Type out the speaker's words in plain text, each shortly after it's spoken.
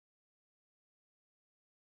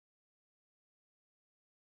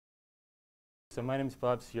So my name is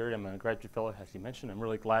Bob Cieri. I'm a graduate fellow, as you mentioned. I'm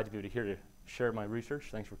really glad to be here to share my research.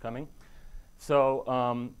 Thanks for coming. So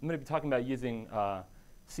I'm going to be talking about using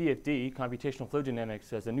CFD, computational fluid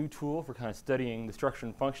dynamics, as a new tool for kind of studying the structure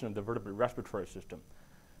and function of the vertebrate respiratory system.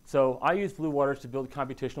 So I use blue waters to build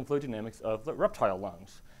computational fluid dynamics of the reptile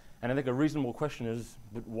lungs. And I think a reasonable question is,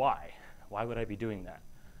 but why? Why would I be doing that?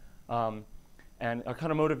 And our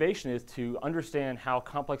kind of motivation is to understand how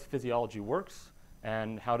complex physiology works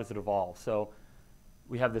and how does it evolve. So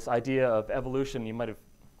we have this idea of evolution. You might have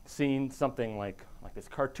seen something like this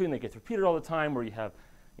cartoon that gets repeated all the time, where you have,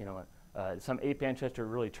 some ape ancestor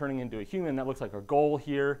really turning into a human. That looks like our goal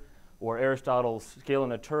here. Or Aristotle's Scala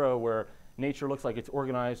Natura, where nature looks like it's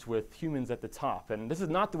organized with humans at the top. And this is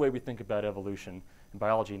not the way we think about evolution in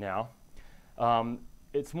biology now.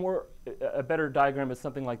 It's more, a better diagram is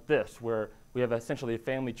something like this, where we have essentially a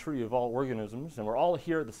family tree of all organisms, and we're all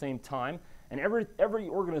here at the same time. And every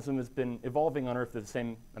organism has been evolving on Earth at the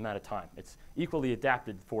same amount of time. It's equally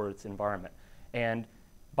adapted for its environment. And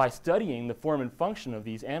by studying the form and function of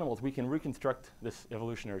these animals, we can reconstruct this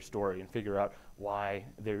evolutionary story and figure out why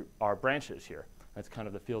there are branches here. That's kind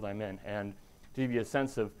of the field I'm in. And to give you a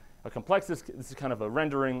sense of how complex this is kind of a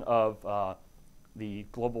rendering of the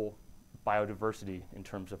global biodiversity in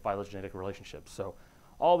terms of phylogenetic relationships. So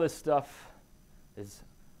all this stuff is,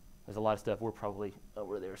 there's a lot of stuff. We're probably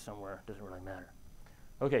over there somewhere. Doesn't really matter.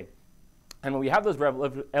 OK. And when we have those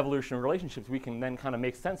evolutionary relationships, we can then kind of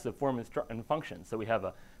make sense of form and function. So we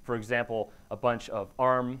have, for example, a bunch of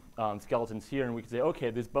arm skeletons here. And we can say,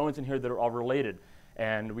 OK, there's bones in here that are all related.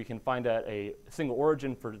 And we can find out a single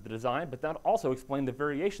origin for the design. But that also explains the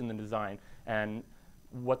variation in the design and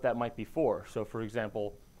what that might be for. So for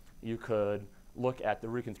example, you could look at the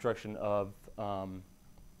reconstruction of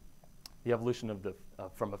the evolution of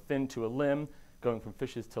from a fin to a limb, going from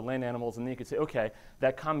fishes to land animals. And then you could say, OK,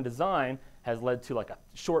 that common design has led to like a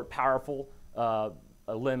short, powerful a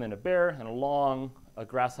limb in a bear, and a long,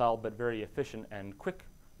 gracile, but very efficient and quick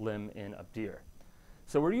limb in a deer.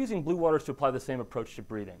 So we're using blue waters to apply the same approach to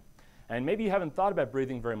breathing. And maybe you haven't thought about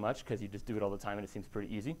breathing very much, because you just do it all the time, and it seems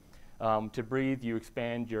pretty easy. To breathe, you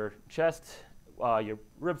expand your chest. Your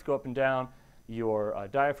ribs go up and down. Your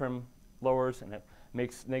diaphragm lowers, and it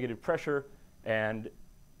makes negative pressure. And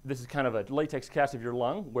this is kind of a latex cast of your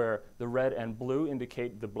lung, where the red and blue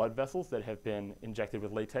indicate the blood vessels that have been injected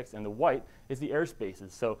with latex, and the white is the air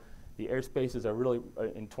spaces. So the air spaces are really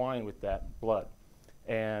entwined with that blood.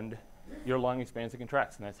 And your lung expands and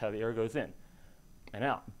contracts, and that's how the air goes in and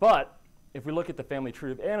out. But if we look at the family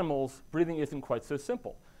tree of animals, breathing isn't quite so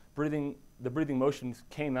simple. The breathing motions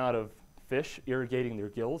came out of fish irrigating their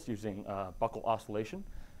gills using buccal oscillation.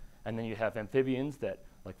 And then you have amphibians,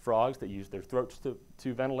 like frogs, that use their throats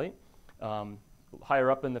to ventilate.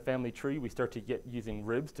 Higher up in the family tree, we start to get using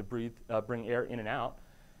ribs to bring air in and out.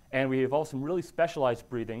 And we evolved some really specialized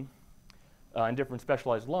breathing and different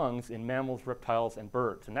specialized lungs in mammals, reptiles, and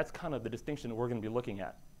birds. And that's kind of the distinction that we're going to be looking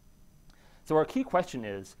at. So our key question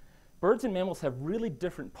is, birds and mammals have really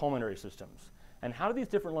different pulmonary systems. And how do these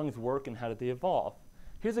different lungs work, and how did they evolve?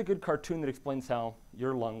 Here's a good cartoon that explains how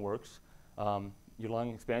your lung works. Your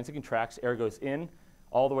lung expands and contracts. Air goes in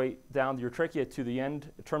all the way down your trachea to the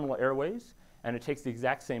end terminal airways, and it takes the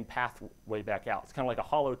exact same pathway back out. It's kind of like a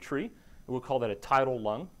hollow tree. We'll call that a tidal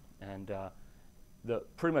lung. And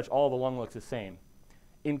pretty much all the lung looks the same.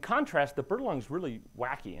 In contrast, the bird lung is really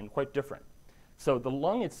wacky and quite different. So the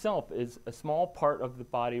lung itself is a small part of the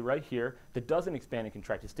body right here that doesn't expand and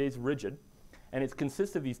contract. It stays rigid. And it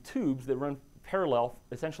consists of these tubes that run parallel,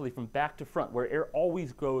 essentially from back to front, where air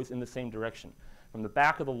always goes in the same direction, from the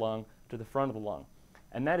back of the lung to the front of the lung.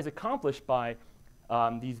 And that is accomplished by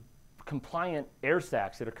these compliant air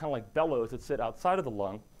sacs that are kind of like bellows that sit outside of the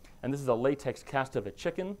lung. And this is a latex cast of a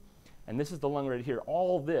chicken. And this is the lung right here.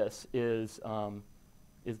 All this is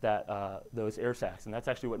those air sacs. And that's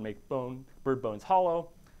actually what makes bird bones hollow.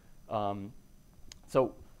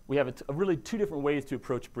 So we have really two different ways to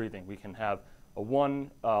approach breathing. We can have a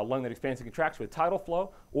lung that expands and contracts with tidal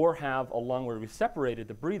flow, or have a lung where we've separated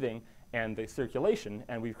the breathing and the circulation,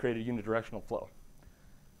 and we've created unidirectional flow.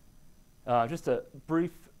 Just a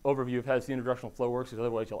brief overview of how this unidirectional flow works, because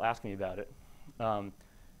otherwise you'll ask me about it.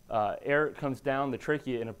 Air comes down the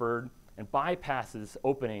trachea in a bird and bypasses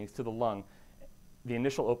openings to the lung, the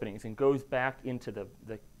initial openings, and goes back into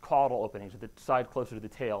the caudal openings, the side closer to the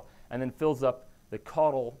tail, and then fills up the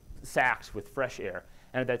caudal sacs with fresh air.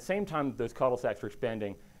 And at that same time those caudal sacs are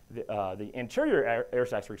expanding, the anterior air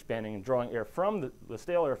sacs are expanding and drawing air from the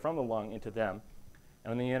stale air from the lung into them.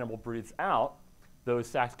 And when the animal breathes out, those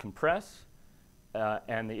sacs compress,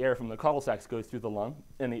 and the air from the caudal sacs goes through the lung,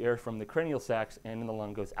 and the air from the cranial sacs and in the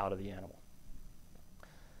lung goes out of the animal.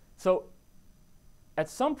 So at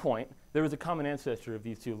some point, there was a common ancestor of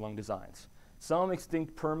these two lung designs. Some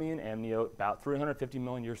extinct Permian amniote about 350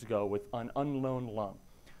 million years ago with an unknown lung.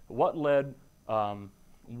 What led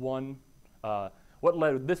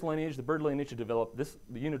this lineage, the bird lineage, to develop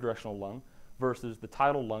the unidirectional lung versus the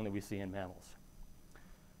tidal lung that we see in mammals?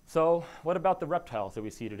 So what about the reptiles that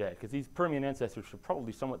we see today? Because these Permian ancestors are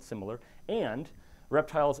probably somewhat similar, and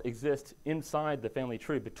reptiles exist inside the family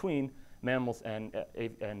tree between mammals and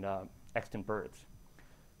extant birds.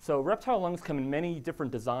 So reptile lungs come in many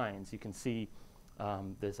different designs. You can see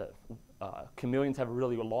chameleons have a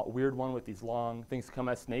really weird one with these long things that come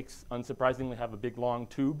as snakes. Unsurprisingly, have a big long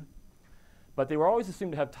tube. But they were always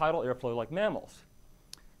assumed to have tidal airflow like mammals.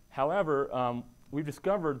 However, we've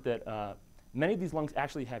discovered that many of these lungs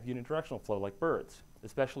actually have unidirectional flow like birds,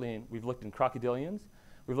 especially we've looked in crocodilians,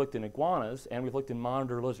 we've looked in iguanas, and we've looked in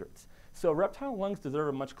monitor lizards. So reptile lungs deserve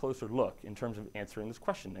a much closer look in terms of answering this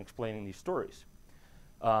question and explaining these stories.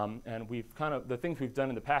 And the things we've done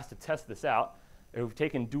in the past to test this out, we've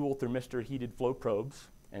taken dual thermistor heated flow probes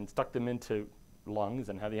and stuck them into lungs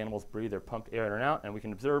and have the animals breathe or pump air in and out, and we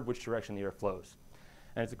can observe which direction the air flows.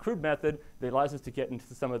 And it's a crude method that allows us to get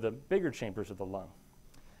into some of the bigger chambers of the lung.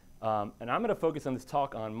 And I'm going to focus on this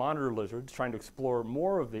talk on monitor lizards, trying to explore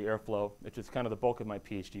more of the airflow, which is kind of the bulk of my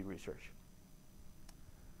PhD research.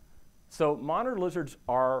 So monitor lizards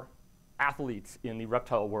are athletes in the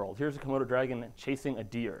reptile world. Here's a Komodo dragon chasing a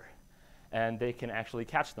deer, and they can actually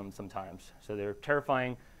catch them sometimes. So they're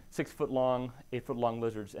terrifying 6-foot-long, 8-foot-long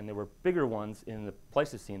lizards, and there were bigger ones in the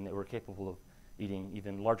Pleistocene that were capable of eating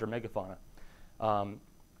even larger megafauna.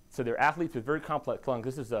 So they're athletes with very complex lungs.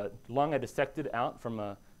 This is a lung I dissected out from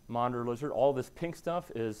a monitor lizard. All this pink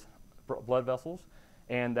stuff is blood vessels,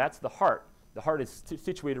 and that's the heart. The heart is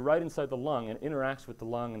situated right inside the lung and interacts with the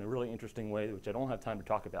lung in a really interesting way, which I don't have time to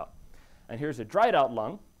talk about. And here's a dried out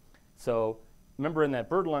lung. So remember in that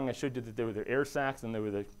bird lung I showed you that there were the air sacs and there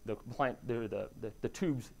were the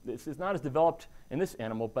tubes. This is not as developed in this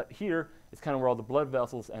animal, but here it's kind of where all the blood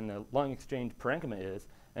vessels and the lung exchange parenchyma is,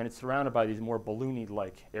 and it's surrounded by these more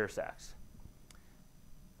balloony-like air sacs.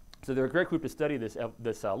 So they're a great group to study this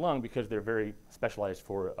lung because they're very specialized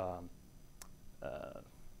for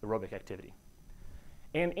aerobic activity.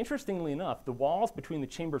 And interestingly enough, the walls between the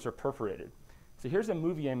chambers are perforated. So here's a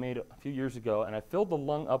movie I made a few years ago, and I filled the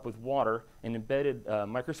lung up with water and embedded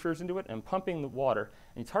microspheres into it and pumping the water.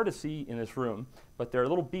 And it's hard to see in this room, but there are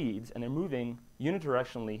little beads, and they're moving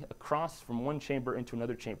unidirectionally across from one chamber into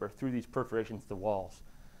another chamber through these perforations to the walls.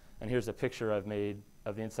 And here's a picture I've made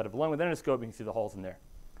of the inside of a lung with an endoscope. You can see the holes in there.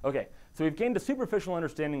 Okay, so we've gained a superficial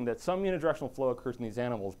understanding that some unidirectional flow occurs in these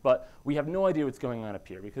animals, but we have no idea what's going on up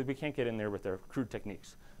here because we can't get in there with our crude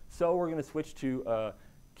techniques. So we're going to switch to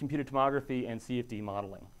computed tomography and CFD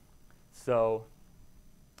modeling. So,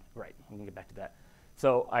 right, we can get back to that.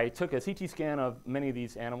 So I took a CT scan of many of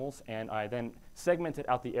these animals, and I then segmented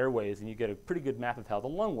out the airways, and you get a pretty good map of how the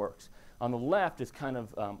lung works. On the left is kind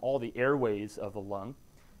of all the airways of the lung.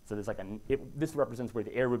 So there's like this represents where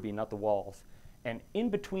the air would be, not the walls. And in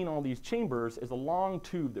between all these chambers is a long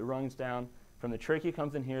tube that runs down from the trachea,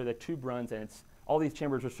 comes in here, that tube runs, and all these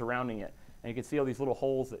chambers are surrounding it. And you can see all these little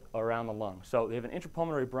holes around the lung. So they have an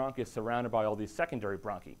intrapulmonary bronchus surrounded by all these secondary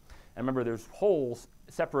bronchi. And remember, there's holes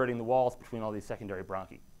separating the walls between all these secondary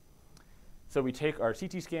bronchi. So we take our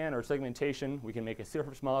CT scan, our segmentation, we can make a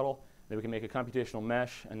surface model, then we can make a computational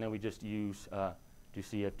mesh, and then we just do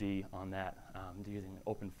CFD on that using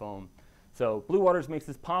open foam. So Blue Waters makes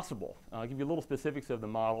this possible. I'll give you a little specifics of the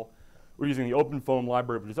model. We're using the open foam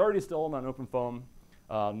library, which is already installed on open foam.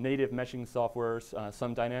 Native meshing softwares,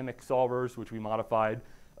 some dynamic solvers, which we modified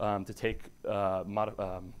to take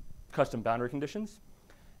custom boundary conditions.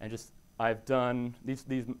 And I've done, these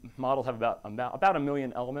models have about 1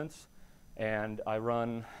 million elements, and I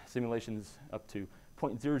run simulations up to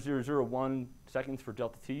 0.0001 seconds for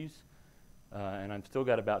delta t's. And I've still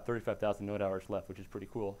got about 35,000 node hours left, which is pretty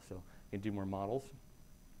cool, so I can do more models.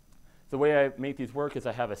 So the way I make these work is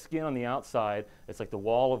I have a skin on the outside. It's like the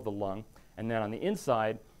wall of the lung. And then on the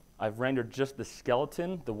inside, I've rendered just the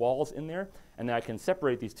skeleton, the walls in there, and then I can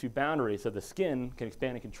separate these two boundaries so the skin can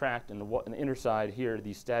expand and contract, and the inner side here,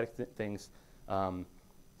 these static things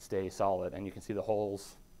stay solid. And you can see the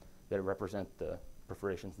holes that represent the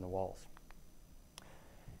perforations in the walls.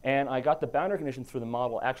 And I got the boundary conditions for the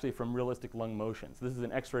model actually from realistic lung motion. So this is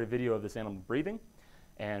an X-ray video of this animal breathing.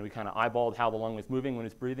 And we kind of eyeballed how the lung was moving when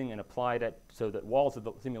it's breathing and applied it so that walls of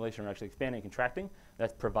the simulation are actually expanding and contracting.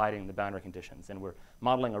 That's providing the boundary conditions. And we're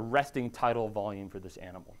modeling a resting tidal volume for this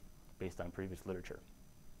animal based on previous literature.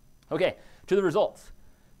 OK, to the results.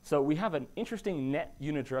 So we have an interesting net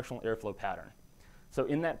unidirectional airflow pattern. So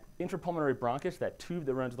in that intrapulmonary bronchus, that tube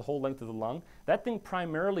that runs the whole length of the lung, that thing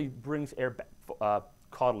primarily brings air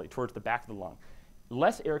caudally towards the back of the lung.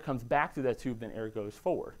 Less air comes back through that tube than air goes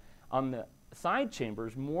forward. On the side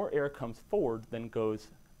chambers, more air comes forward than goes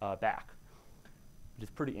back, which is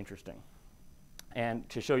pretty interesting. And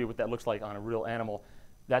to show you what that looks like on a real animal,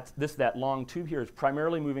 that long tube here is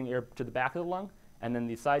primarily moving air to the back of the lung, and then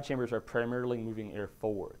the side chambers are primarily moving air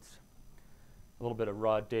forwards. A little bit of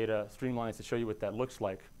raw data streamlines to show you what that looks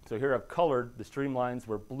like. So here I've colored the streamlines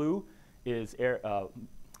where blue is air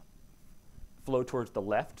flow towards the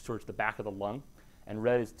left, towards the back of the lung, and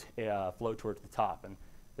red is flow towards the top. And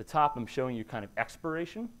the top I'm showing you kind of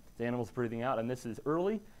expiration, the animal's breathing out, and this is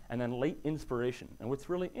early and then late inspiration. And what's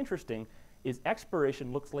really interesting is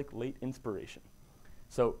expiration looks like late inspiration.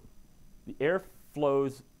 So the air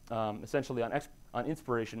flows essentially on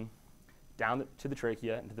inspiration down to the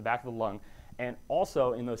trachea and to the back of the lung, and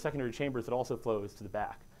also in those secondary chambers it also flows to the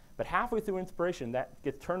back. But halfway through inspiration that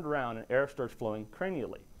gets turned around and air starts flowing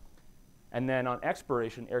cranially. And then on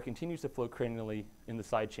expiration air continues to flow cranially in the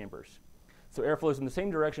side chambers. So air flows in the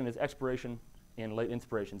same direction as expiration and late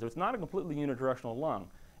inspiration. So it's not a completely unidirectional lung.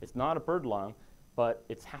 It's not a bird lung, but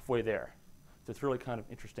it's halfway there. So it's really kind of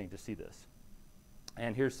interesting to see this.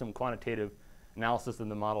 And here's some quantitative analysis of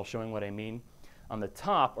the model showing what I mean. On the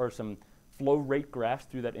top are some flow rate graphs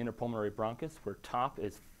through that interpulmonary bronchus, where top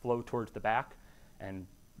is flow towards the back and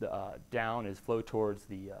down is flow towards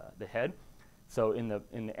the head. So in the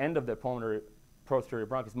end of the pulmonary posterior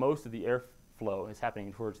bronchus, most of the airflow is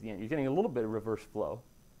happening towards the end. You're getting a little bit of reverse flow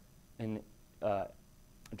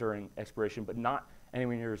during expiration, but not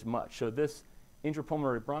anywhere near as much. So this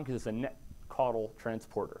intrapulmonary bronchus is a net caudal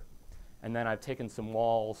transporter. And then I've taken some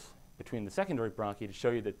walls between the secondary bronchi to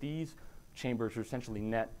show you that these chambers are essentially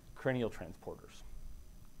net cranial transporters.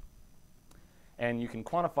 And you can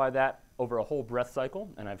quantify that over a whole breath cycle,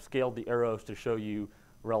 and I've scaled the arrows to show you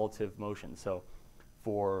relative motion. So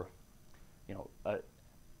for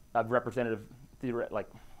a representative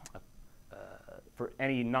for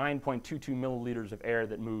any 9.22 milliliters of air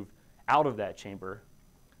that move out of that chamber,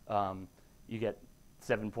 you get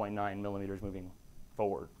 7.9 millimeters moving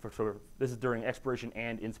forward. So this is during expiration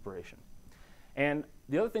and inspiration. And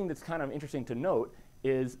the other thing that's kind of interesting to note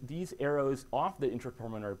is these arrows off the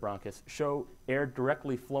intrapulmonary bronchus show air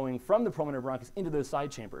directly flowing from the pulmonary bronchus into those side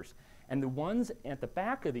chambers. And the ones at the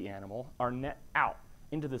back of the animal are net out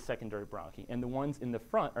into the secondary bronchi, and the ones in the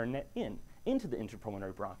front are net into the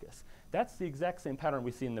intrapulmonary bronchus. That's the exact same pattern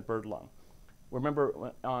we see in the bird lung.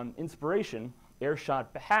 Remember, on inspiration, air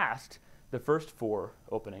shot past the first 4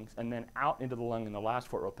 openings and then out into the lung in the last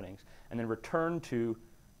 4 openings, and then return to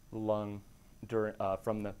the lung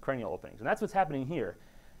from the cranial openings. And that's what's happening here.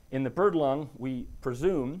 In the bird lung, we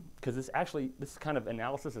presume, because this kind of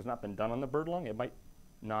analysis has not been done on the bird lung, it might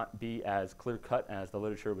not be as clear-cut as the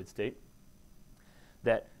literature would state,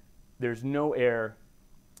 that there's no air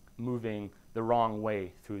moving the wrong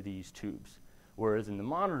way through these tubes. Whereas in the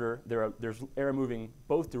monitor, there's air moving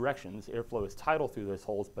both directions. Airflow is tidal through those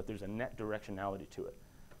holes, but there's a net directionality to it.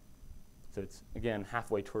 So it's, again,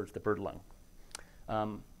 halfway towards the bird lung.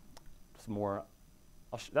 Some more.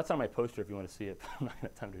 That's on my poster if you want to see it, but I'm not going to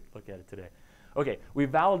have time to look at it today. OK, we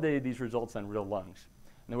validated these results on real lungs.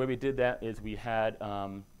 And the way we did that is we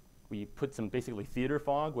put some basically theater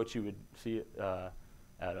fog, which you would see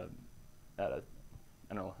at a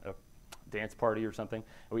dance party or something.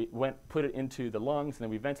 And we put it into the lungs, and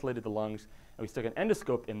then we ventilated the lungs, and we stuck an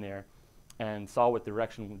endoscope in there and saw what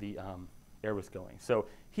direction the air was going. So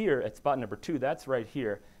here at spot number 2, that's right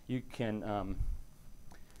here, you can,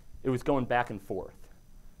 it was going back and forth.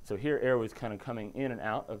 So here air was kind of coming in and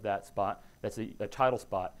out of that spot. That's a tidal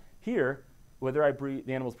spot. Here, whether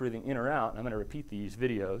the animal's breathing in or out, and I'm going to repeat these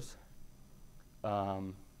videos.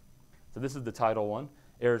 So this is the tidal one.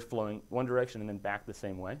 Air is flowing one direction and then back the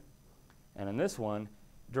same way. And in this one,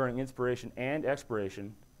 during inspiration and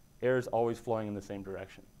expiration, air is always flowing in the same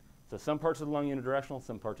direction. So some parts of the lung unidirectional,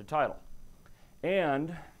 some parts are tidal.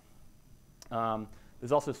 And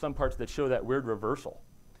there's also some parts that show that weird reversal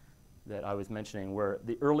that I was mentioning, where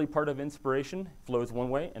the early part of inspiration flows one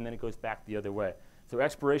way and then it goes back the other way. So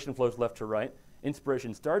expiration flows left to right.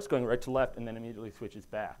 Inspiration starts going right to left and then immediately switches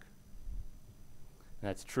back. And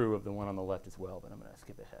that's true of the one on the left as well, but I'm going to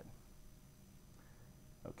skip ahead.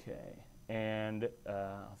 OK. And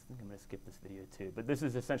I think I'm going to skip this video too. But this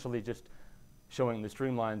is essentially just showing the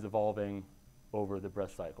streamlines evolving over the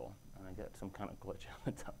breath cycle. And I got some kind of glitch on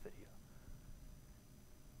the top video.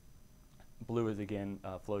 Blue is, again,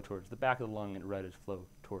 flow towards the back of the lung, and red is flow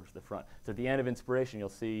towards the front. So at the end of inspiration, you'll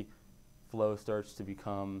see flow starts to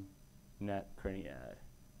become net craniad,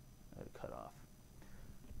 cut off.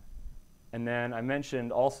 And then I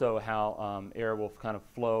mentioned also how air will kind of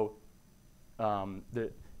flow,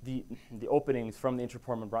 the openings from the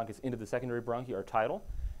intrapulmonary bronchus into the secondary bronchi are tidal.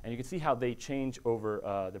 And you can see how they change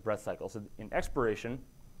over the breath cycle. So in expiration,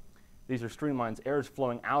 these are streamlines. Air is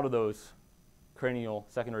flowing out of those cranial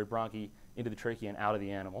secondary bronchi into the trachea and out of the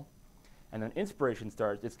animal. And then inspiration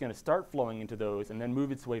starts. It's going to start flowing into those and then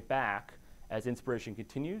move its way back as inspiration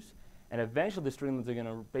continues. And eventually the streamlines are going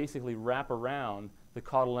to basically wrap around the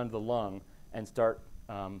caudal end of the lung and start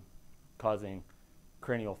causing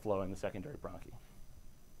cranial flow in the secondary bronchi.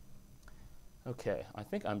 Okay, I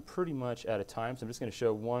think I'm pretty much out of time, so I'm just going to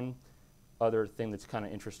show one other thing that's kind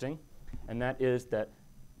of interesting, and that is that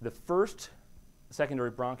the first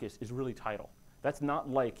secondary bronchus is really tidal. That's not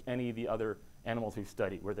like any of the other animals we've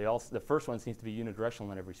studied, where the first one seems to be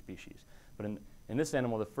unidirectional in every species. But in this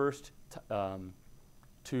animal, the first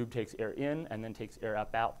tube takes air in and then takes air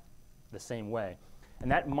out the same way.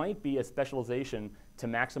 And that might be a specialization to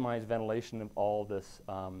maximize ventilation of all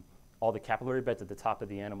the capillary beds at the top of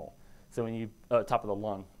the animal. So when you, top of the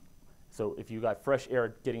lung. So if you got fresh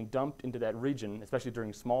air getting dumped into that region, especially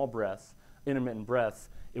during small breaths, intermittent breaths,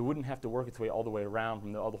 it wouldn't have to work its way all the way around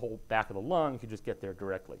from the whole back of the lung. You could just get there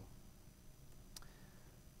directly.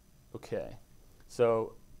 Okay,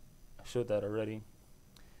 so I showed that already.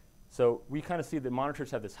 So we kind of see that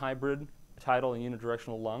monitors have this hybrid tidal and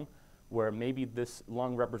unidirectional lung, where maybe this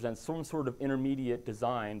lung represents some sort of intermediate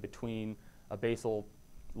design between a basal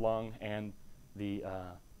lung and the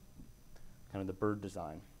kind of the bird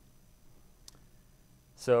design.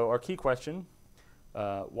 So our key question,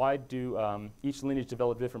 why do each lineage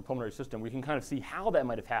develop a different pulmonary system? We can kind of see how that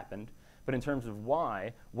might have happened, but in terms of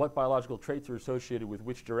why, what biological traits are associated with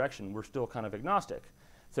which direction, we're still kind of agnostic.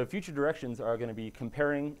 So future directions are going to be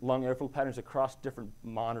comparing lung airflow patterns across different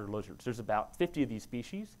monitor lizards. There's about 50 of these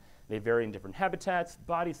species. They vary in different habitats,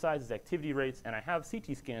 body sizes, activity rates, and I have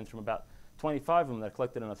CT scans from about 25 of them that I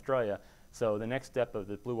collected in Australia. So the next step of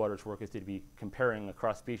the Blue Waters work is to be comparing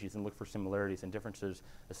across species and look for similarities and differences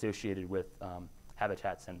associated with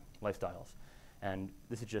habitats and lifestyles. And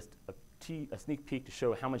this is just a sneak peek to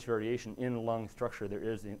show how much variation in lung structure there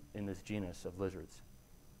is in this genus of lizards.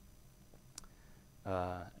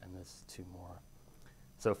 And there's two more.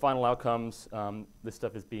 So final outcomes, this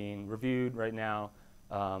stuff is being reviewed right now.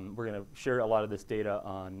 We're going to share a lot of this data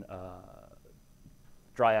on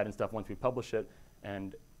Dryad and stuff once we publish it.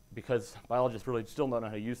 And because biologists really still don't know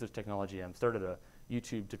how to use this technology, I've started a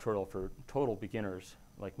YouTube tutorial for total beginners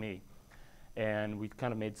like me. And we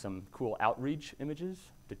kind of made some cool outreach images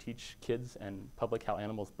to teach kids and public how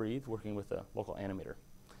animals breathe, working with a local animator.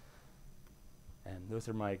 And those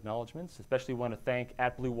are my acknowledgments. Especially want to thank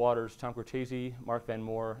at Blue Waters, Tom Cortese, Mark Van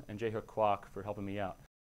Moor, and Jay Hook Kwok for helping me out.